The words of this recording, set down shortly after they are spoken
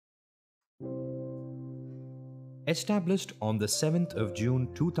Established on the 7th of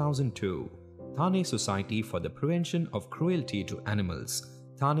June 2002, Thane Society for the Prevention of Cruelty to Animals,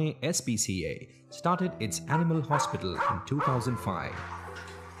 Thane SPCA, started its animal hospital in 2005.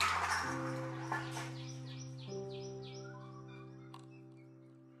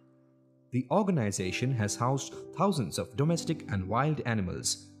 The organization has housed thousands of domestic and wild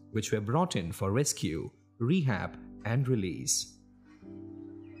animals, which were brought in for rescue, rehab, and release.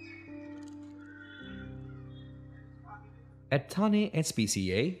 At Thane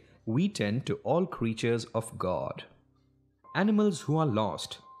SPCA, we tend to all creatures of God. Animals who are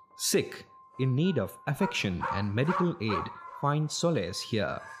lost, sick, in need of affection and medical aid find solace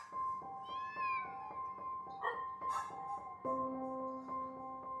here.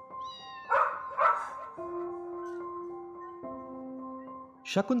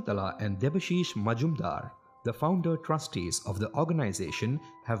 Shakuntala and Debashish Majumdar, the founder trustees of the organization,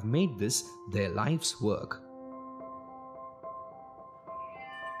 have made this their life's work.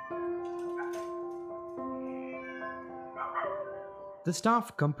 The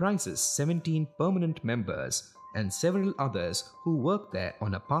staff comprises 17 permanent members and several others who work there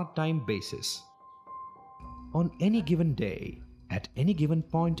on a part-time basis. On any given day, at any given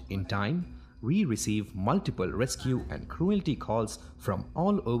point in time, we receive multiple rescue and cruelty calls from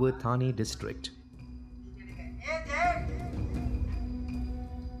all over Thane district.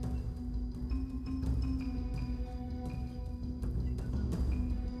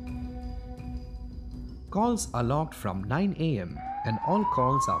 Calls are logged from 9 a.m. and all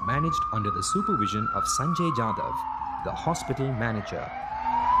calls are managed under the supervision of Sanjay Jadhav, the hospital manager.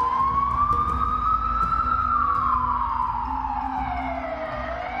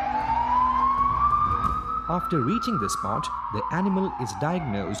 After reaching the spot, the animal is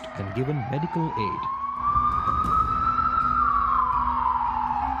diagnosed and given medical aid.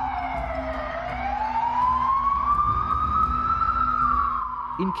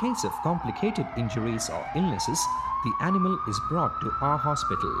 In case of complicated injuries or illnesses, the animal is brought to our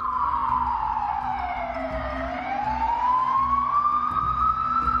hospital.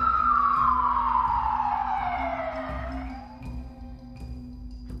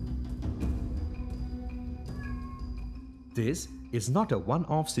 This is not a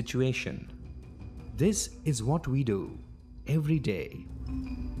one-off situation. This is what we do every day.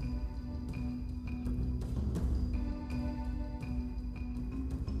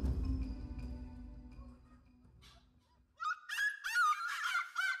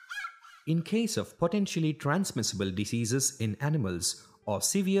 In case of potentially transmissible diseases in animals or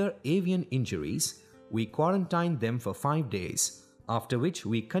severe avian injuries, we quarantine them for 5 days, after which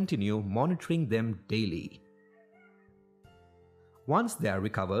we continue monitoring them daily. Once they are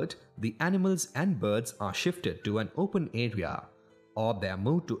recovered, the animals and birds are shifted to an open area, or they are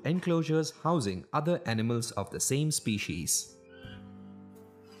moved to enclosures housing other animals of the same species.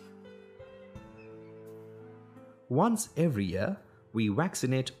 Once every year, we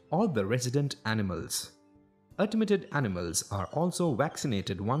vaccinate all the resident animals. Admitted animals are also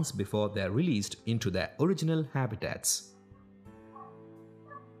vaccinated once before they are released into their original habitats.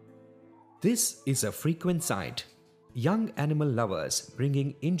 This is a frequent sight. Young animal lovers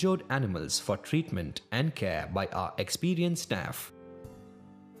bringing injured animals for treatment and care by our experienced staff.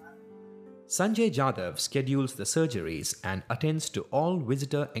 Sanjay Jadhav schedules the surgeries and attends to all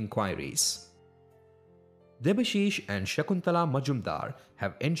visitor enquiries. Debashish and Shakuntala Majumdar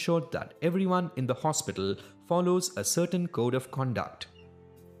have ensured that everyone in the hospital follows a certain code of conduct.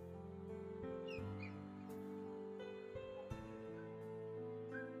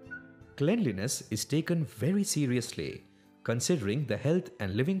 Cleanliness is taken very seriously, considering the health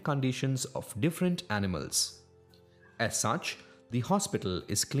and living conditions of different animals. As such, the hospital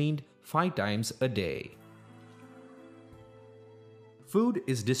is cleaned 5 times a day. Food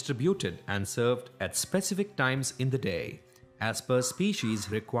is distributed and served at specific times in the day, as per species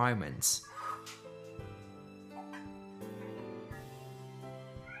requirements.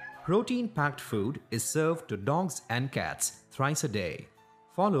 Protein-packed food is served to dogs and cats thrice a day,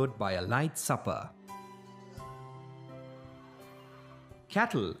 followed by a light supper.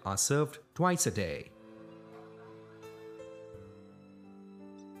 Cattle are served twice a day.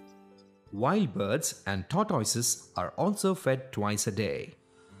 Wild birds and tortoises are also fed twice a day.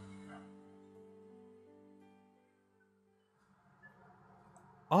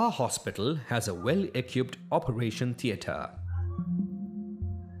 Our hospital has a well-equipped operation theatre.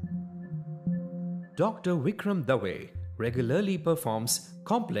 Dr. Vikram Dave regularly performs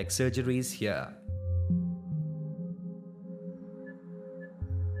complex surgeries here.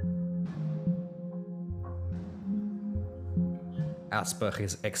 As per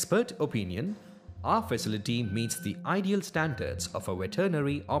his expert opinion, our facility meets the ideal standards of a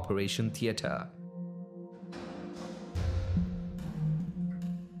veterinary operation theatre.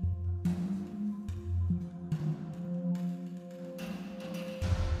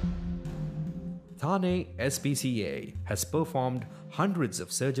 Thane SPCA has performed hundreds of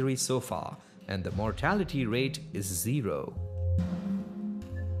surgeries so far, and the mortality rate is 0.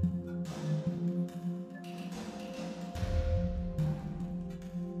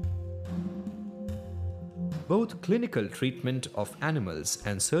 Both clinical treatment of animals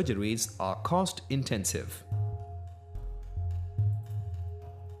and surgeries are cost intensive.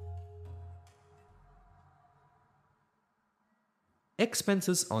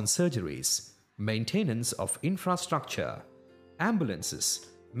 Expenses on surgeries, maintenance of infrastructure, ambulances,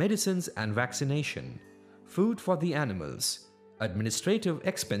 medicines and vaccination, food for the animals, administrative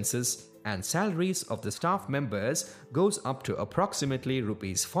expenses and salaries of the staff members goes up to approximately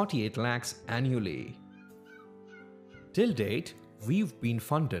Rs 48 lakhs annually. Till date, we've been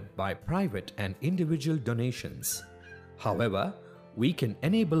funded by private and individual donations. However, we can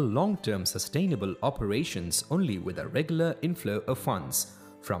enable long-term sustainable operations only with a regular inflow of funds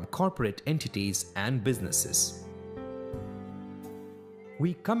from corporate entities and businesses.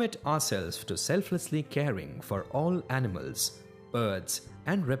 We commit ourselves to selflessly caring for all animals, birds,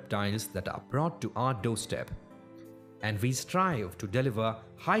 and reptiles that are brought to our doorstep, and we strive to deliver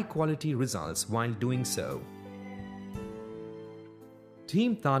high-quality results while doing so.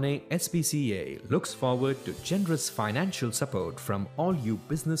 Team Thane SPCA looks forward to generous financial support from all you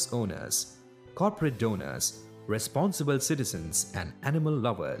business owners, corporate donors, responsible citizens and animal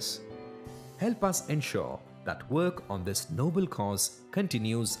lovers. Help us ensure that work on this noble cause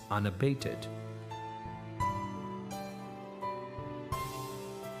continues unabated.